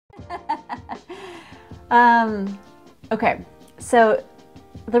Okay, so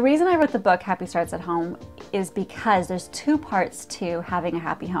the reason I wrote the book Happy Starts at Home is because there's two parts to having a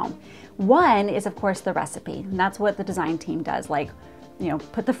happy home. One is, of course, the recipe, and that's what the design team does, like, you know,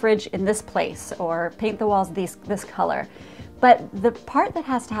 put the fridge in this place or paint the walls this color. But the part that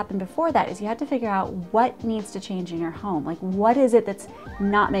has to happen before that is you have to figure out what needs to change in your home. Like, what is it that's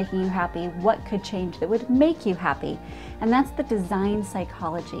not making you happy? What could change that would make you happy? And that's the design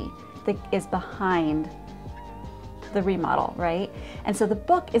psychology that is behind the remodel, right? And so the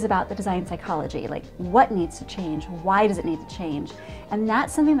book is about the design psychology, like what needs to change, why does it need to change? And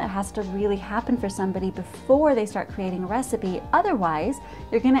that's something that has to really happen for somebody before they start creating a recipe. Otherwise,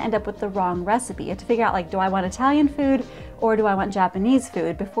 you're gonna end up with the wrong recipe. You have to figure out, like, do I want Italian food or do I want Japanese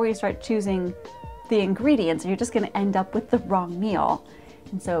food before you start choosing the ingredients, and you're just gonna end up with the wrong meal.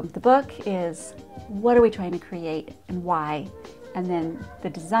 And so the book is, what are we trying to create and why? And then the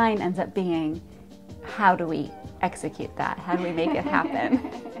design ends up being, how do we execute that? How do we make it happen?